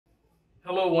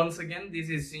Hello once again, this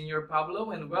is Senior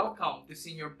Pablo and welcome to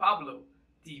Senior Pablo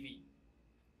TV.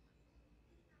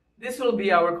 This will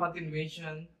be our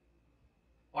continuation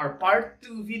or part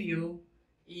 2 video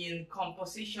in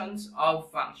compositions of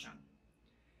function.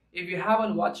 If you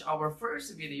haven't watched our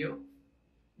first video,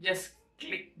 just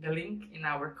click the link in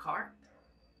our card.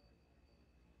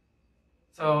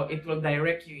 So it will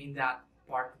direct you in that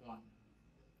part 1.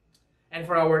 And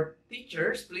for our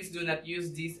teachers, please do not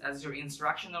use this as your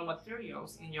instructional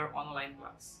materials in your online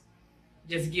class.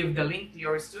 Just give the link to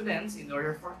your students in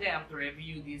order for them to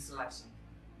review this lesson.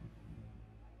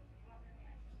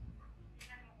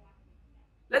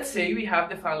 Let's say we have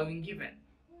the following given.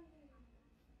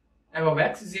 F of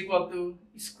x is equal to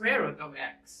square root of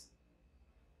x.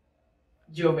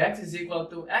 G of x is equal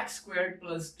to x squared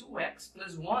plus 2x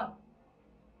plus 1.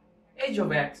 H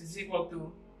of x is equal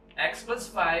to x plus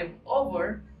 5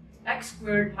 over x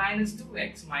squared minus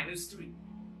 2x minus 3.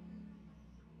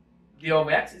 D of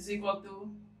x is equal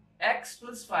to x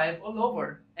plus 5 all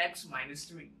over x minus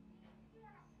 3.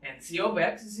 And C of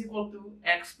x is equal to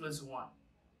x plus 1.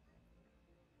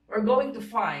 We're going to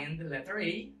find the letter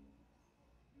A,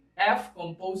 f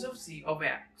composed of C of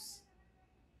x.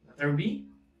 Letter B,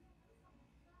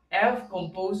 f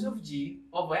composed of G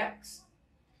of x.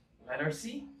 Letter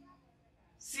C,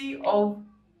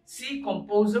 C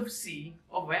composed of C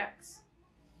of x.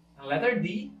 And letter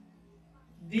D,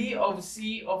 D of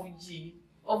C of G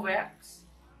of x.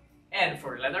 And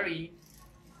for letter E,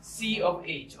 C of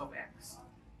H of x.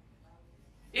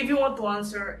 If you want to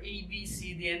answer A, B,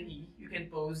 C, D, and E, you can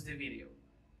pause the video.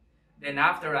 Then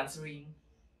after answering,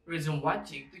 resume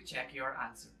watching to check your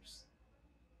answers.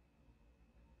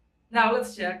 Now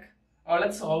let's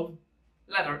solve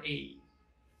letter A.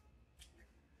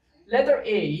 Letter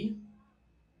A,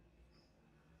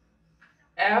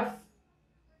 f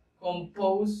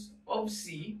composed of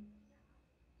C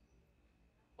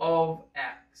of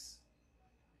x.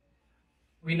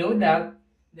 We know that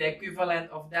the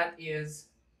equivalent of that is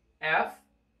f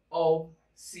of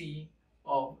C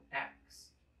of x.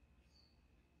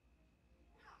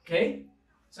 Okay,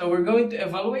 so we're going to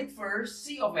evaluate first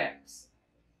C of x.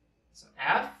 So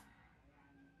f,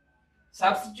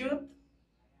 substitute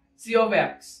C of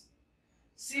x.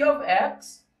 C of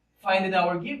x, find in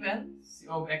our given, C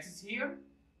of x is here,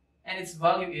 and its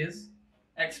value is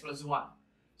x plus 1.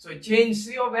 So change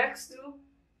C of x to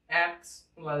x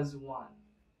plus 1.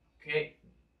 Okay.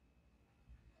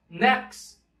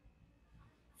 Next,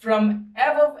 from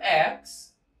f of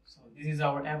x, so this is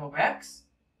our f of x,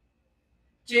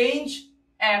 change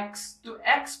x to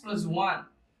x plus 1.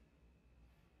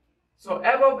 So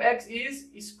f of x is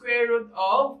square root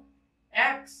of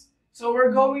x. So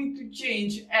we're going to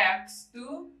change x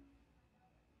to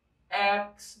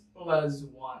x plus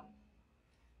 1.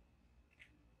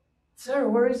 Sir,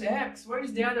 where is x? Where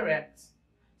is the other x?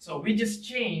 So we just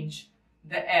change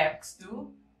the x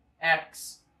to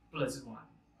x plus 1.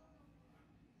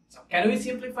 So can we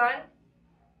simplify?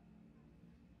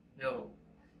 No.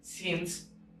 Since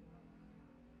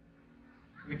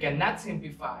we cannot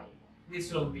simplify,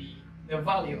 this will be the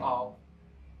value of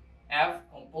f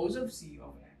composed of C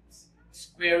of x,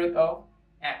 square root of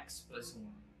x plus 1.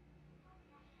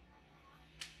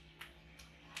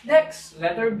 Next,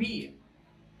 letter B.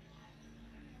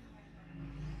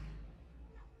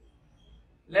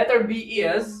 Letter B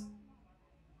is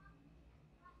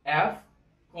f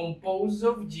composed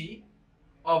of G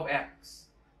of x.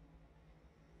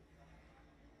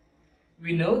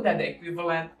 We know that the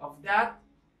equivalent of that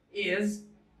is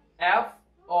f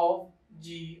of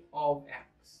G of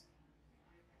x.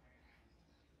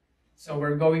 So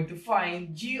we're going to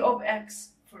find G of x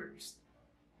first.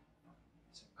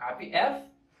 So copy f,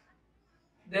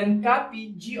 then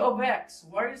copy G of x.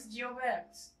 Where is G of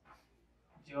x?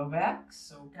 G of x,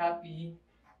 so copy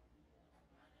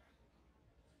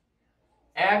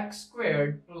x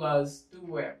squared plus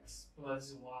 2x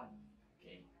plus 1.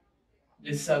 Okay,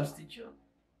 just substitute.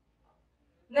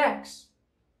 Next,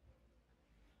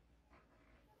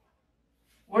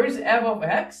 where is f of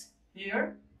x?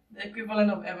 Here, the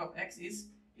equivalent of f of x is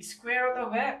square root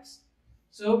of x.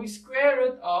 So square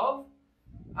root of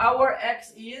our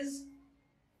x is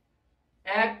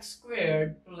x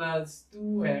squared plus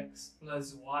 2x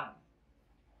plus 1.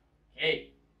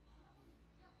 Okay.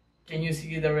 Can you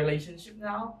see the relationship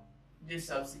now? Just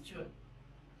substitute.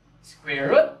 Square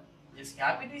root, just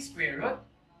copy the square root.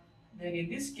 Then in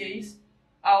this case,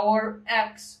 our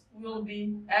x will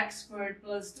be x squared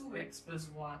plus 2x plus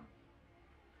 1.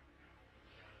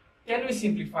 Can we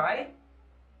simplify?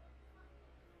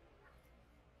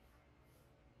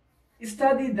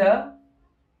 Study the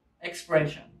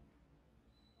expression.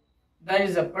 That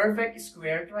is a perfect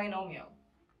square trinomial.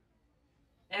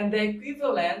 And the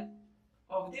equivalent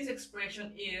of this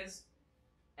expression is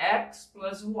x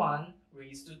plus 1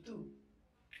 raised to 2.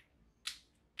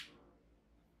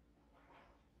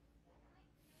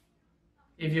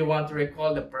 If you want to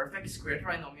recall the perfect square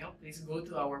trinomial, please go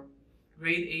to our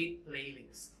grade 8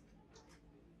 playlist.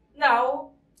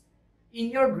 Now, in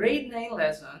your grade 9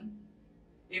 lesson,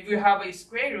 if we have a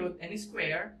square root and a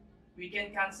square, we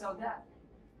can cancel that.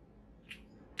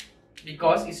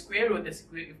 Because a square root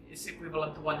is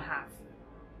equivalent to 1/2.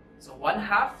 So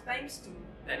 1/2 times 2,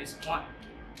 that is 1.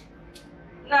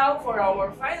 Now, for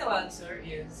our final answer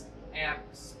is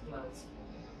x plus 1.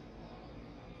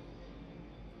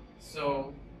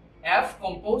 So, f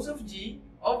composed of g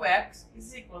of x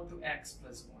is equal to x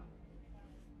plus 1.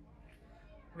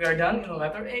 We are done in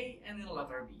letter A and in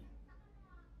letter B.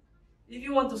 If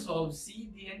you want to solve C,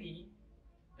 D, and E,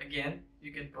 again,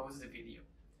 you can pause the video.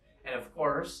 And of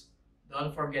course,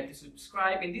 don't forget to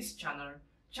subscribe in this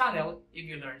channel if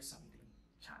you learned something.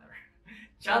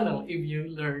 Channel if you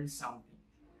learned something.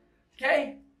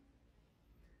 Okay,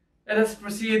 let us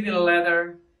proceed in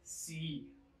letter C.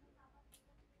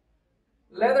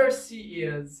 Letter C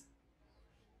is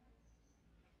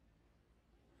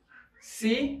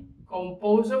C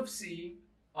composed of C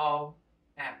of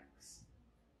x.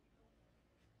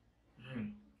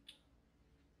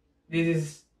 This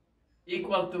is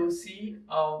equal to C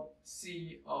of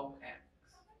x.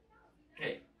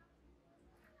 Okay.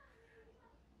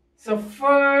 So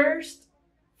first,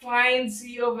 find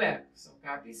C of x. So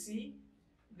copy C.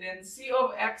 Then C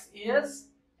of x is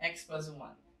x plus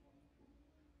 1.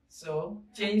 So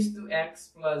change to x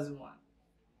plus 1.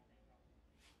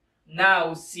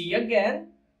 Now C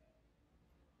again.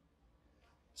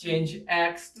 Change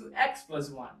x to x plus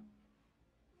 1.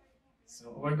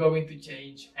 So we're going to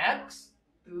change x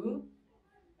to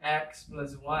x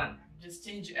plus 1. Just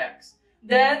change x.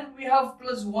 Then we have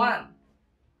plus 1.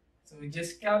 So we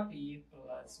just copy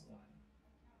plus 1.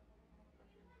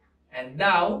 And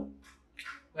now,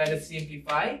 let us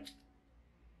simplify.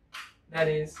 That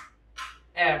is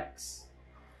x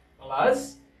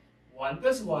plus 1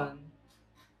 plus 1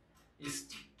 is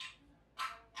 2.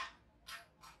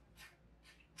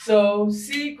 So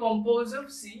C composed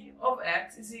of C of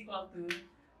x is equal to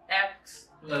x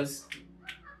plus 2.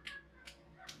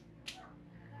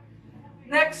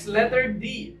 Next, letter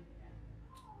D.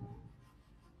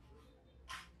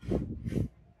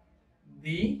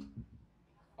 D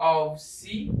of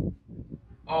C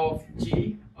of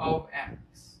G of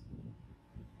x.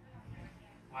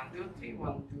 1, 2, 3,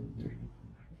 1, 2, 3.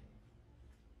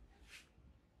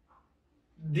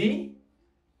 D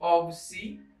of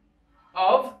C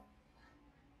of,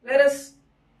 let us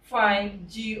find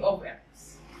G of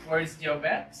x. Where is G of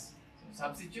x? So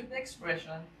substitute the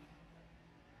expression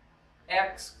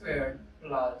x squared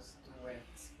plus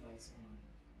 2x plus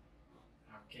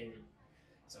 1. Okay,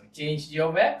 so change G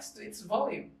of x to its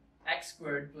volume, x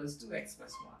squared plus 2x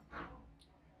plus 1.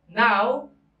 Now,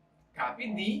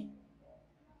 copy D.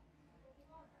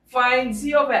 Find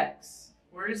Z of x.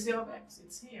 Where is Z of x?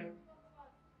 It's here.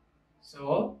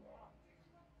 So,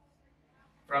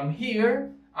 from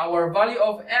here, our value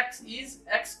of x is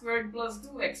x squared plus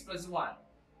 2x plus 1.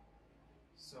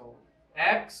 So,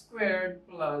 x squared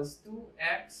plus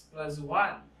 2x plus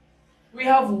 1. We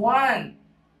have 1.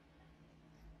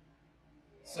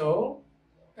 So,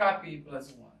 copy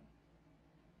plus 1.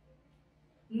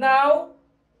 Now,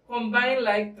 combine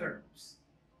like terms.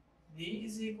 D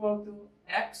is equal to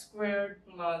x squared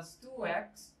plus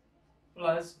 2x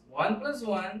plus 1 plus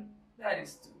 1, that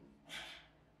is 2.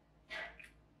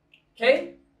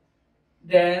 Okay?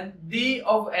 Then D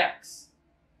of x.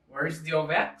 Where is D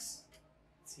of x?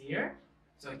 It's here.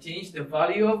 So change the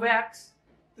value of x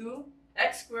to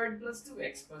x squared plus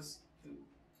 2x plus 2.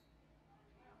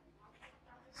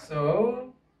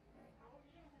 So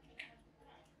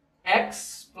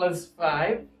x plus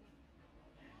 5.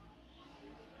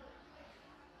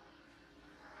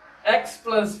 X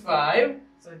plus 5.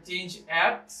 So change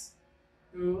x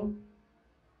to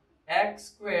x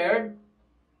squared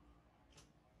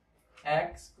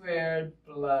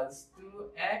plus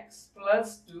 2x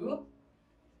plus 2,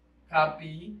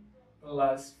 copy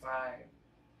plus 5.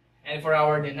 And for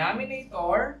our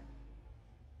denominator,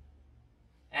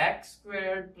 x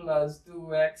squared plus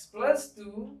 2x plus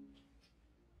 2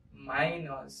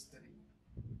 minus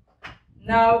 3.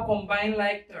 Now combine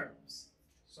like terms.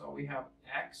 So we have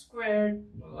x squared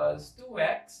plus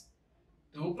 2x,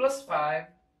 2 plus 5,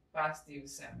 positive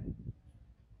 7.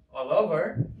 All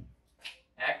over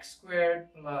x squared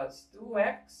plus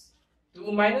 2x,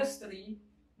 2 minus 3,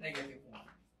 negative 1.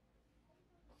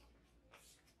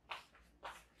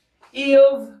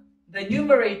 If the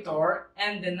numerator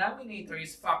and denominator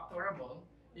is factorable,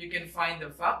 you can find the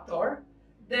factor,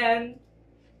 then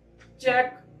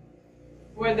check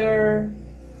whether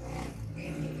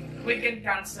we can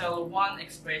cancel one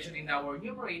expression in our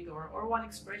numerator or one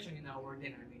expression in our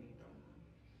denominator.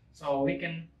 So we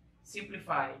can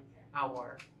simplify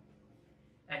our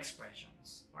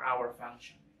expressions or our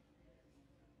function.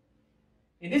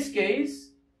 In this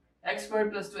case, x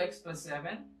squared plus 2x plus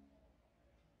 7,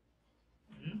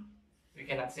 we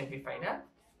cannot simplify that.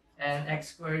 And x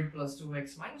squared plus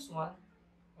 2x minus 1,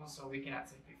 also we cannot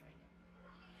simplify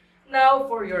that. Now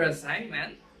for your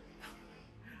assignment,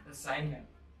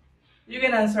 you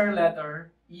can answer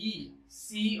letter E,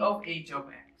 C of h of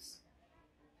x.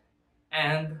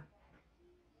 And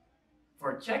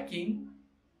for checking,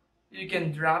 you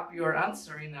can drop your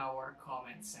answer in our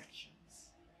comment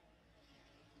sections.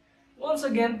 Once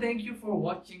again, thank you for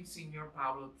watching Senior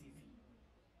Pablo TV.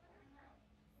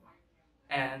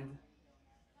 And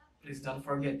please don't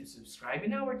forget to subscribe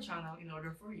in our channel in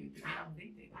order for you to be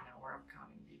updated in our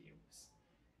upcoming videos.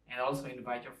 And also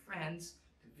invite your friends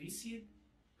to visit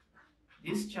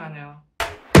this channel